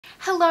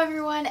Hello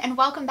everyone and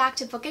welcome back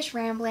to Bookish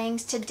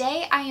Ramblings.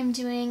 Today I am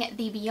doing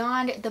the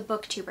Beyond the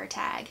Booktuber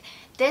tag.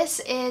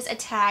 This is a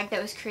tag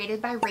that was created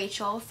by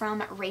Rachel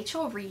from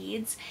Rachel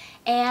Reads,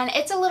 and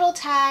it's a little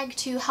tag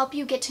to help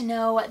you get to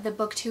know the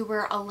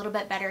booktuber a little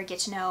bit better, get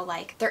to know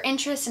like their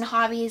interests and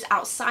hobbies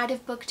outside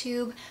of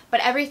booktube,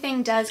 but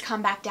everything does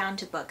come back down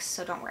to books,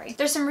 so don't worry.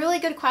 There's some really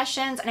good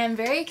questions and I'm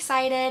very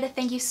excited.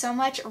 Thank you so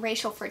much,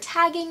 Rachel, for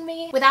tagging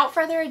me. Without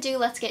further ado,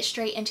 let's get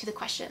straight into the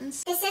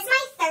questions. This is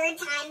my third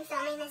time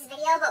filming this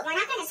video, but we're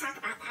not going to talk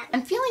about that.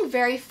 I'm feeling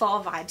very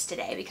fall vibes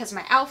today because of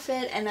my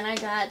outfit, and then I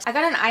got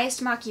an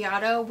iced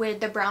macchiato with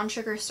the brown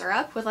sugar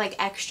syrup with like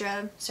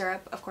extra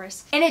syrup, of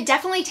course. And it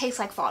definitely tastes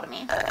like fall to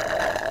me.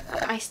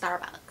 My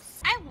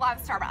Starbucks. I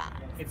love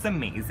Starbucks. It's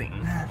amazing.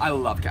 I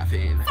love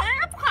caffeine.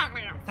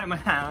 At my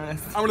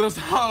house. I want to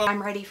go home.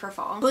 I'm ready for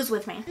fall. Who's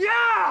with me?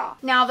 Yeah!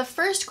 Now the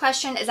first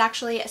question is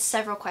actually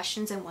several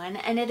questions in one,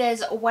 and it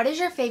is, what is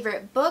your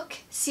favorite book,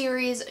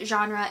 series,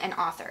 genre, and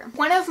author?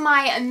 One of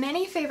my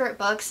many favorite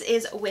books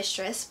is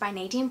Wistress by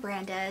Nadine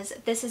Brandes.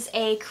 This is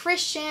a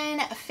Christian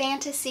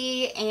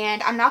fantasy,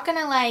 and I'm not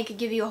gonna like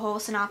give you a whole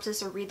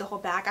synopsis or read the whole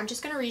back. I'm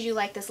just gonna read you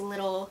like this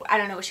little, I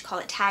don't know what you call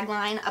it,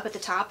 tagline up at the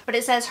top, but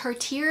it says, her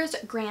tears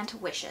grant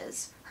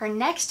wishes. Her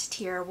next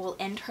tear will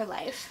end her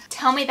life.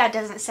 Tell me that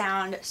doesn't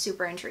sound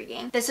super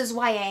intriguing. This is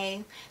YA,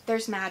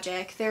 there's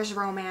magic, there's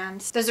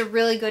romance, there's a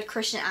really good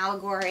Christian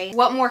allegory.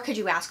 What more could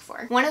you ask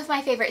for? One of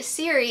my favorite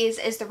series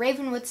is the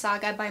Ravenwood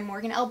Saga by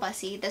Morgan L.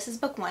 Bussey. This is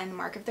book 1,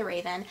 Mark of the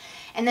Raven,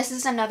 and this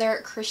is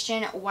another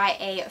Christian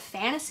YA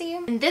fantasy.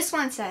 And this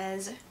one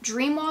says,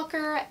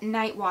 Dreamwalker,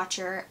 Night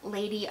Watcher,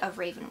 Lady of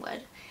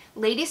Ravenwood.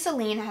 Lady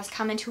Selene has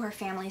come into her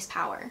family's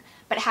power,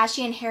 but has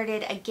she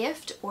inherited a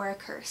gift or a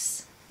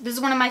curse? This is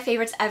one of my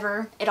favorites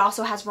ever. It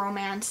also has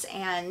romance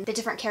and the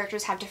different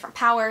characters have different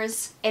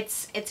powers.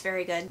 It's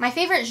very good. My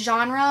favorite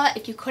genre,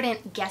 if you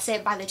couldn't guess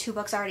it by the 2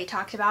 books I already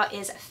talked about,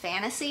 is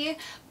fantasy,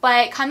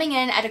 but coming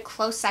in at a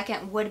close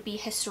second would be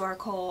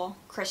historical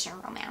Christian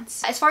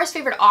romance. As far as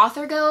favorite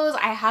author goes,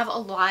 I have a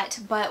lot,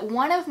 but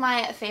one of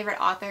my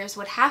favorite authors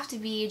would have to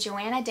be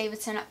Joanna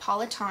Davidson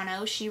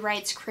Politano. She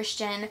writes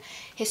Christian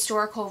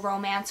historical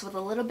romance with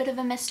a little bit of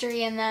a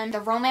mystery in them.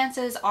 The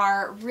romances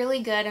are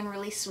really good and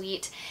really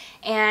sweet.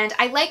 And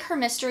I like her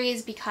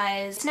mysteries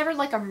because it's never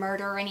like a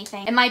murder or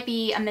anything. It might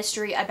be a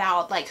mystery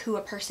about like who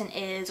a person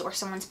is or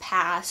someone's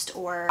past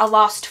or a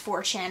lost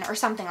fortune or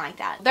something like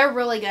that. They're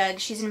really good.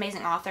 She's an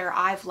amazing author.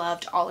 I've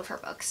loved all of her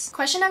books.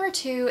 Question number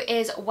 2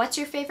 is, what's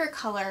your favorite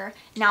color?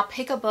 Now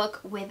pick a book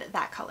with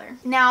that color.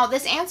 Now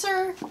this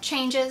answer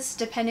changes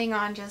depending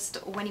on just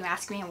when you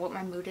ask me and what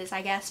my mood is,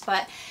 I guess.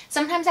 But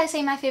sometimes I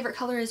say my favorite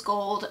color is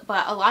gold,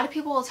 but a lot of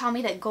people will tell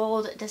me that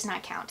gold does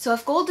not count. So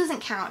if gold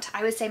doesn't count,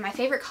 I would say my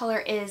favorite color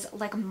is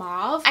like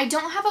mauve. I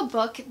don't have a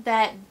book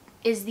that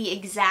is the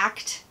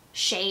exact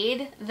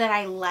shade that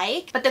I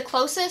like, but the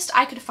closest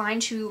I could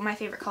find to my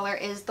favorite color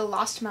is The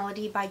Lost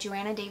Melody by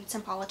Joanna Davidson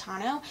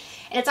Politano,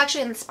 and it's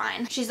actually in the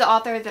spine. She's the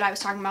author that I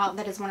was talking about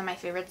that is one of my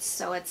favorites.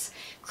 So it's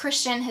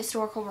Christian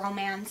historical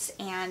romance,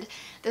 and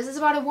this is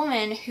about a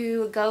woman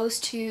who goes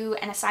to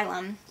an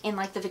asylum in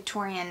like the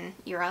Victorian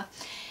era,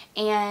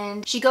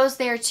 and she goes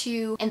there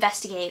to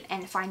investigate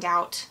and find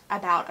out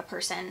about a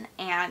person,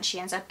 and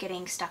she ends up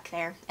getting stuck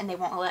there and they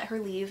won't let her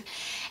leave,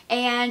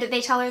 and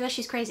they tell her that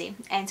she's crazy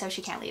and so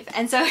she can't leave,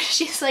 and so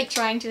she's like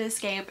trying to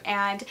escape.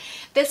 And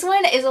this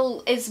one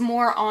is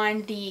more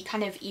on the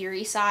kind of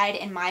eerie side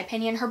in my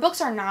opinion. Her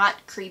books are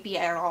not creepy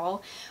at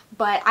all,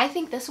 but I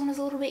think this one is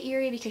a little bit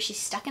eerie because she's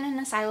stuck in an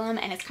asylum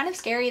and it's kind of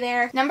scary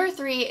there. Number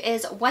 3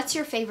 is, what's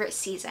your favorite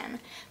season?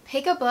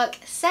 Pick a book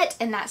set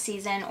in that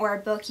season or a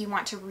book you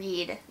want to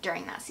read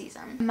during that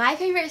season. My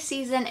favorite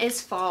season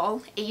is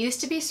fall. It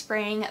used to be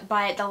spring,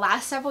 but the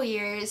last several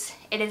years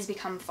it has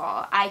become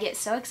fall. I get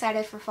so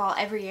excited for fall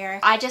every year.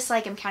 I just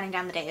like am counting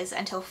down the days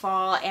until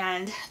fall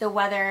and the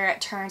weather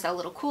turns a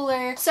little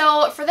cooler.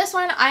 So for this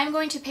one, I'm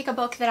going to pick a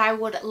book that I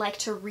would like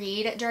to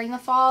read during the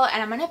fall,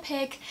 and I'm going to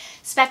pick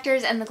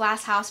Spectres and the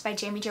Glass House by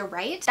Jamie Jo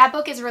Wright. That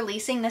book is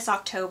releasing this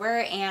October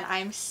and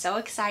I'm so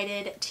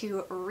excited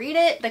to read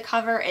it. The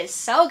cover is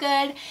so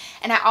good,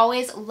 and I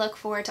always look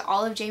forward to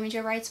all of Jamie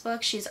Jo Wright's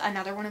books. She's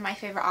another one of my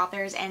favorite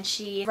authors, and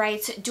she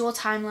writes dual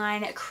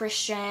timeline,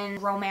 Christian,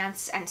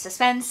 romance, and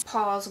suspense.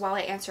 Pause while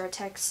I answer a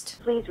text.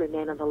 Please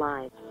remain on the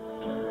line.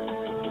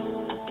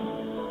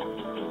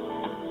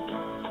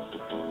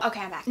 Okay,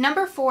 I'm back.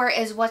 Number 4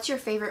 is, what's your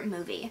favorite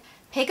movie?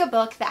 Pick a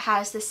book that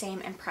has the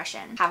same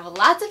impression. I have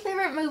lots of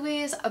favorite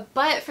movies,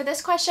 but for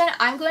this question,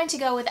 I'm going to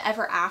go with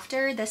Ever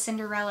After, the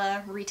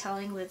Cinderella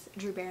retelling with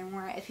Drew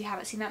Barrymore. If you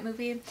haven't seen that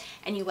movie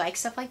and you like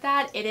stuff like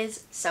that, it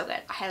is so good.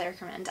 I highly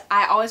recommend.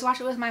 I always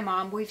watch it with my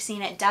mom. We've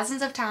seen it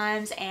dozens of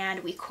times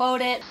and we quote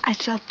it. I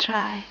shall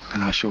try.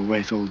 And I shall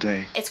wait all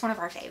day. It's one of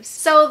our faves.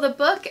 So the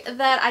book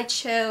that I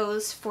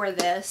chose for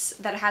this,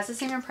 that has the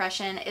same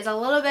impression, is a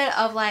little bit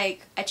of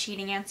like a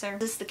cheating answer.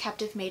 This is The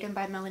Captive Maiden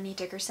by Melanie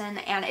Dickerson,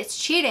 and it's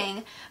cheating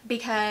exciting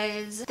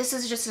because this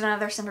is just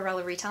another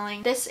Cinderella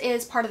retelling. This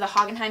is part of the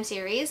Hogenheim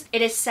series.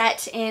 It is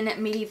set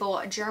in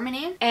medieval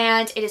Germany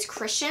and it is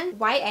Christian,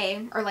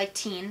 YA, or like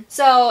teen.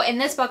 So in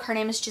this book, her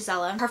name is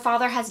Gisela. Her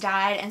father has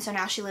died and so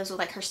now she lives with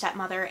like her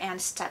stepmother and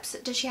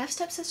does she have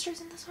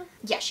stepsisters in this one?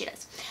 Yeah, she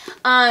does.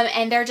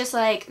 And they're just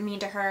like mean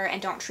to her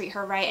and don't treat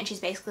her right, and she's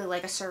basically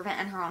like a servant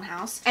in her own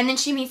house. And then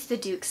she meets the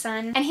Duke's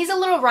son and he's a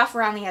little rough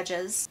around the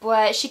edges,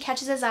 but she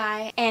catches his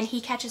eye and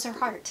he catches her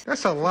heart.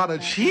 That's a lot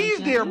of cheese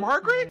there,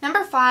 Margaret.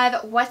 Number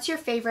 5, what's your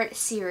favorite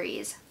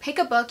series? Pick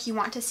a book you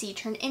want to see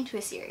turned into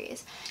a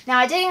series. Now,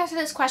 I did answer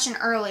this question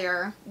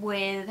earlier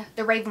with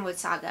the Ravenwood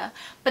Saga,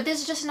 but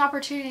this is just an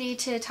opportunity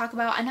to talk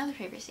about another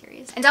favorite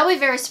series. And I'll be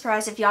very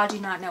surprised if y'all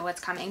do not know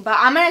what's coming, but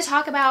I'm going to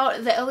talk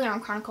about the Ilion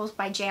Chronicles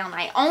by Jail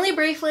Knight. Only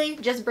briefly,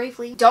 just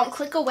briefly. Don't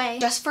click away,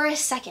 just for a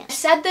second. I've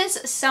said this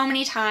so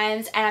many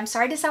times, and I'm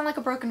sorry to sound like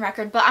a broken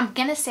record, but I'm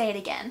gonna say it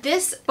again.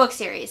 This book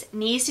series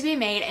needs to be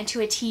made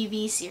into a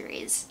TV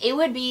series. It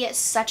would be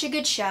such a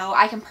good show.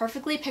 I can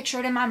perfectly picture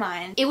it in my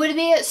mind. It would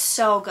be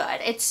so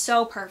good. It's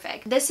so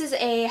perfect. This is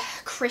a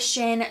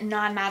Christian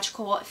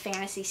non-magical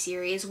fantasy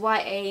series,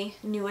 YA,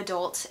 new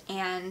adult,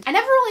 and I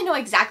never really know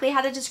exactly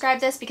how to describe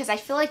this because I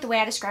feel like the way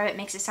I describe it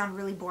makes it sound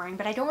really boring,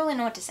 but I don't really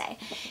know what to say.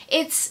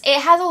 It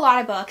has a lot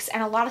of books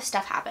and a lot of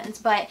stuff happens,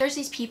 but there's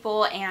these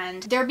people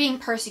and they're being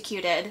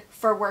persecuted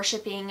for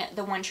worshiping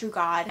the one true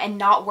God and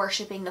not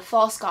worshiping the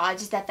false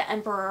gods that the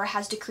emperor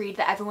has decreed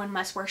that everyone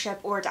must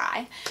worship or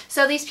die.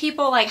 So these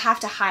people like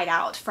have to hide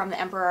out from the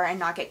emperor and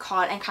not get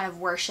caught and kind of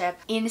worship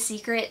in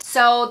secret.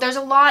 So there's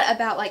a lot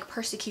about like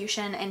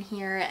persecution in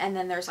here, and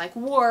then there's like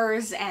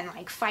wars and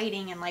like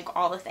fighting and like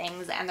all the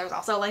things, and there's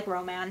also like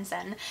romance,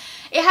 and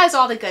it has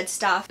all the good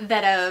stuff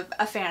that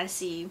a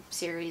fantasy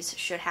series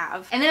should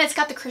have. And then it's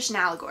got the Christian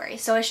allegory,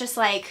 so it's just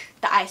like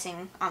the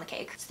icing on the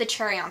cake. It's the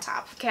cherry on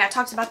top. Okay, I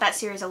talked about that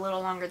series a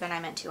little longer than I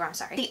meant to, I'm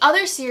sorry. The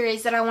other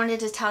series that I wanted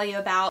to tell you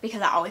about,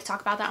 because I always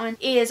talk about that one,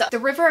 is the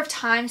River of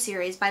Time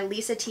series by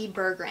Lisa T.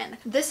 Berggren.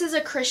 This is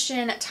a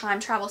Christian time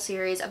travel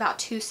series about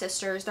two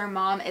sisters. Their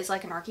mom is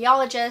like an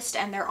archaeologist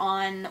and they're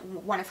on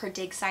one of her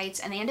dig sites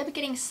and they end up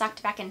getting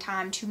sucked back in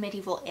time to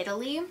medieval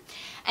Italy.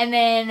 And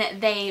then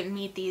they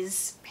meet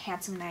these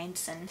handsome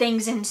knights and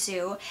things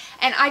ensue.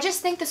 And I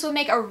just think this would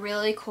make a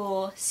really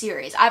cool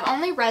series. I've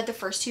only read the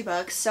first 2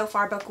 books. So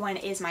far, book 1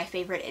 is my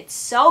favorite. It's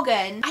so good.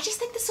 I just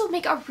think this would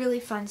make a really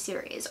fun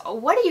series.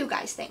 What do you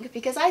guys think?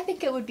 Because I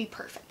think it would be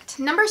perfect.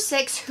 Number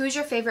 6, who's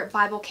your favorite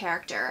Bible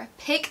character?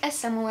 Pick a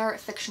similar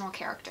fictional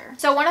character.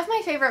 So one of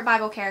my favorite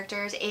Bible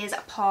characters is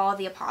Paul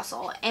the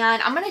Apostle.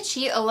 And I'm going to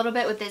cheat a little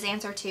bit with this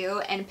answer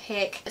too and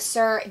pick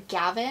Sir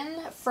Gawain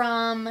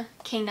from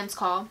Kingdom's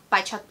Call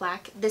by Chuck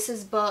Black. This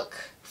is book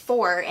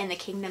 4 in the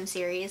Kingdom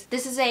series.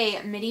 This is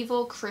a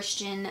medieval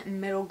Christian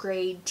middle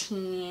grade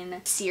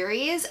teen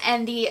series,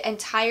 and the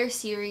entire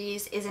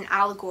series is an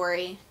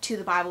allegory to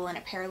the Bible and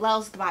it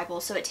parallels the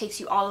Bible, so it takes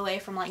you all the way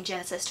from like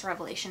Genesis to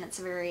Revelation. It's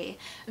very,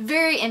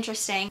 very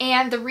interesting.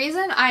 And the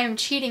reason I am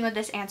cheating with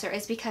this answer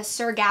is because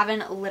Sir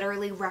Gawain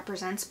literally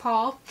represents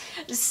Paul,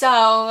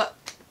 so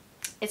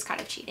it's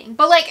kind of cheating,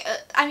 but like,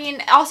 I mean,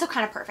 also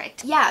kind of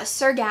perfect. Yeah,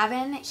 Sir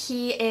Gawain,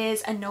 he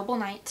is a noble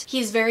knight.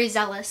 He's very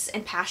zealous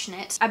and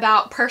passionate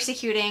about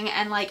persecuting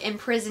and like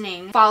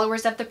imprisoning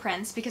followers of the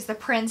prince because the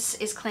prince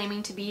is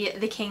claiming to be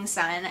the king's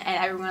son and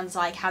everyone's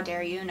like, how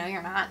dare you? No,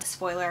 you're not.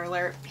 Spoiler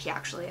alert, he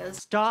actually is.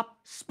 Stop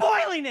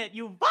spoiling it,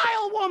 you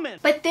vile woman!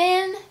 But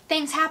then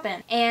things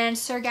happen and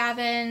Sir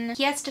Gawain,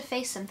 he has to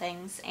face some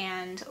things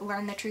and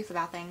learn the truth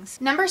about things.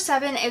 Number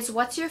 7 is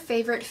what's your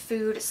favorite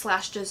food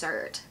 /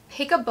 dessert?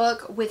 Pick a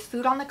book with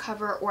food on the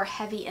cover or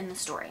heavy in the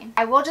story.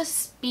 I will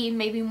just be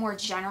maybe more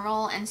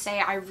general and say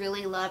I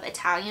really love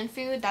Italian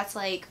food. That's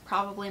like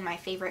probably my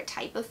favorite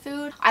type of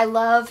food. I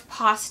love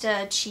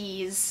pasta,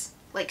 cheese,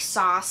 like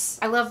sauce.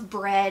 I love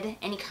bread,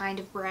 any kind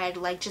of bread,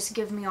 like just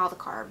give me all the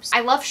carbs.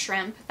 I love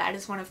shrimp. That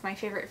is one of my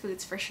favorite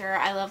foods for sure.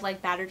 I love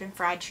like battered and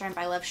fried shrimp.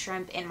 I love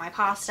shrimp in my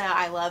pasta.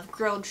 I love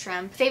grilled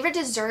shrimp. Favorite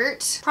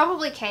dessert?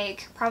 Probably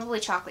cake, probably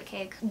chocolate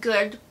cake.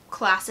 Good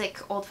classic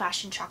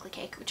old-fashioned chocolate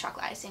cake with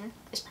chocolate icing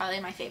is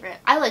probably my favorite.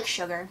 I like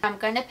sugar. I'm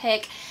gonna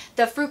pick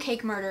The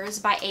Fruitcake Murders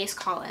by Ace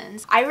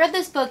Collins. I read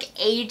this book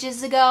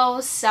ages ago,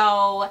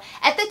 so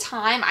at the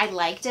time I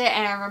liked it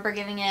and I remember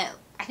giving it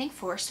I think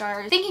 4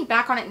 stars. Thinking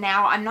back on it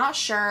now, I'm not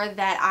sure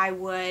that I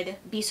would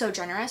be so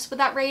generous with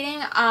that rating.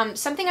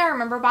 Something I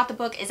remember about the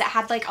book is it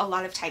had like a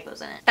lot of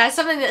typos in it. That's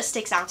something that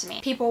sticks out to me.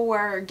 People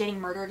were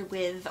getting murdered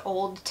with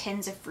old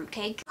tins of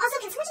fruitcake. Also,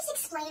 can someone just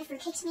explain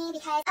fruitcake to me?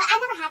 Because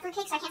I've never had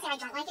fruitcake, so I can't say I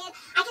don't like it.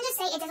 I can just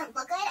say it doesn't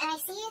look good, and I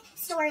see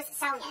stores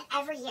selling it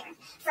every year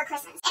for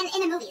Christmas. And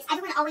in the movies,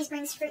 everyone always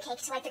brings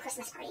fruitcake to like the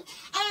Christmas party.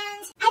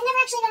 And I've never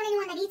actually known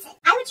anyone that eats it.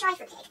 I would try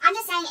fruitcake. I'm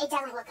just saying it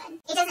doesn't look good.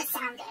 It doesn't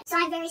sound good.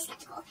 So I'm very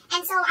skeptical.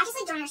 And so I just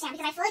like don't understand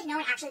because I feel like no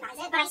one actually buys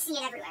it, but I see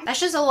it everywhere. That's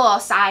just a little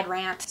side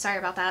rant. Sorry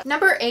about that.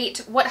 Number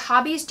 8, what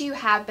hobbies do you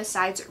have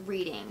besides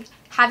reading?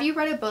 Have you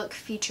read a book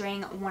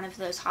featuring one of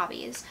those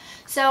hobbies?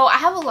 So I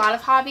have a lot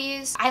of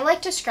hobbies. I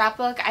like to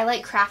scrapbook. I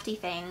like crafty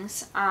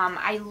things.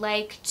 I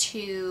like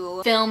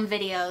to film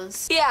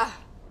videos. Yeah,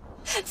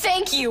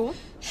 Thank you,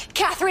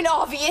 Catherine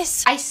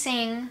Obvious. I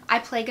sing, I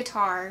play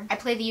guitar, I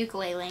play the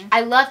ukulele.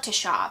 I love to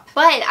shop,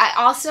 but I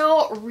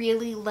also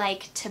really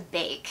like to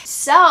bake.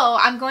 So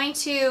I'm going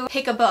to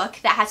pick a book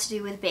that has to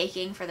do with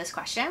baking for this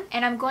question.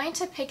 And I'm going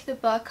to pick the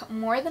book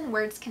More Than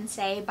Words Can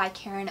Say by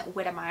Karen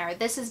Whittemire.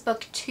 This is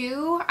book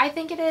 2, I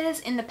think it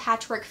is, in the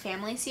Patchwork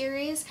Family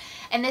series.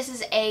 And this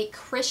is a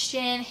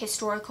Christian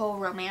historical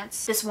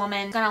romance. This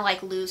woman's gonna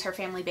like lose her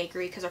family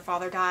bakery because her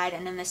father died,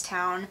 and in this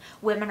town,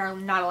 women are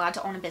not allowed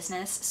to own a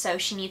business. So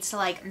she needs to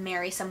like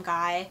marry some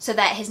guy so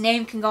that his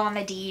name can go on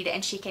the deed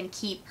and she can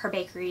keep her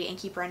bakery and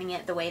keep running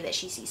it the way that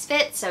she sees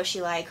fit. So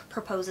she like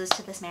proposes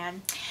to this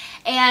man,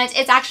 and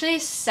it's actually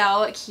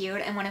so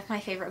cute and one of my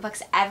favorite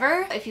books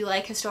ever. If you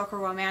like historical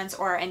romance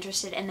or are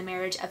interested in the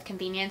marriage of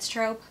convenience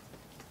trope,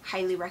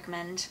 highly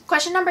recommend.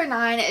 Question number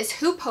 9 is,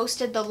 who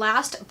posted the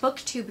last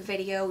booktube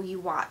video you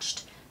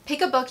watched?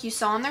 Pick a book you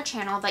saw on their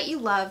channel that you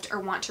loved or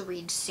want to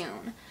read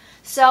soon.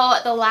 So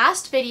the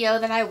last video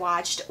that I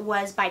watched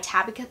was by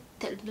Tabitha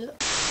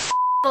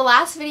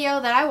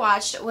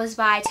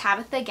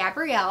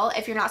Gabrielle.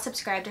 If you're not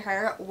subscribed to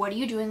her, what are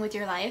you doing with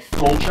your life?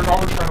 Go check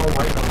out her channel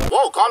right now.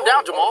 Whoa, calm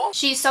down, Jamal.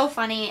 She's so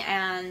funny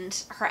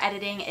and her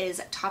editing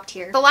is top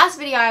tier. The last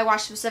video I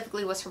watched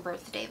specifically was her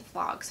birthday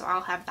vlog, so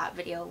I'll have that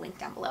video linked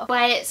down below.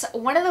 But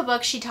one of the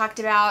books she talked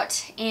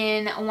about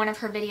in one of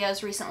her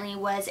videos recently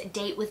was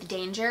Date with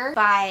Danger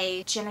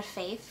by Jenna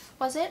Faith,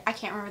 was it? I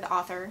can't remember the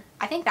author.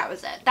 I think that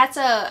was it. That's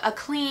a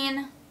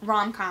clean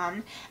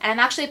rom-com, and I'm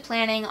actually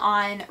planning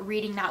on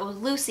reading that with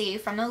Lucy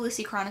from the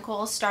Lucy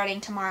Chronicles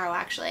starting tomorrow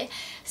actually.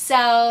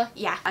 So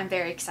yeah, I'm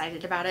very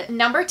excited about it.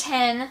 Number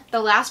 10, the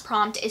last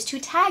prompt is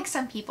to tag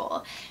some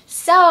people.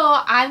 So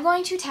I'm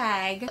going to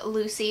tag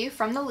Lucy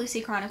from the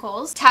Lucy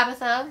Chronicles,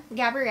 Tabitha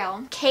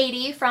Gabrielle,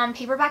 Katie from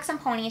Paperbacks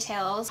and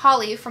Ponytails,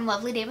 Holly from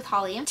Lovely Day with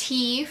Holly,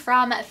 T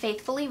from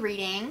Faithfully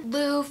Reading,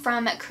 Lou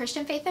from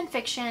Christian Faith and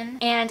Fiction,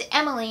 and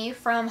Emily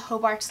from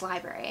Hobart's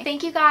Library.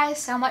 Thank you guys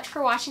so much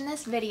for watching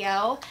this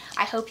video.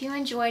 I hope you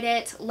enjoyed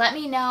it. Let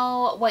me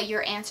know what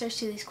your answers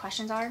to these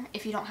questions are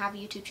if you don't have a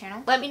YouTube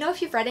channel. Let me know if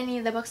you've read any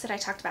of the books that I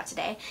talked about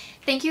today.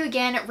 Thank you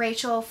again,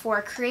 Rachel,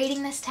 for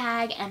creating this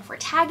tag and for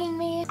tagging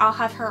me. I'll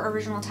have her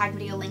original tag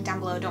video linked down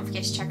below. Don't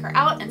forget to check her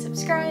out and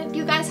subscribe.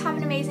 You guys have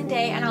an amazing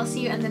day, and I'll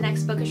see you in the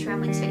next Bookish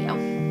Ramblings video.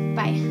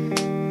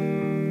 Bye.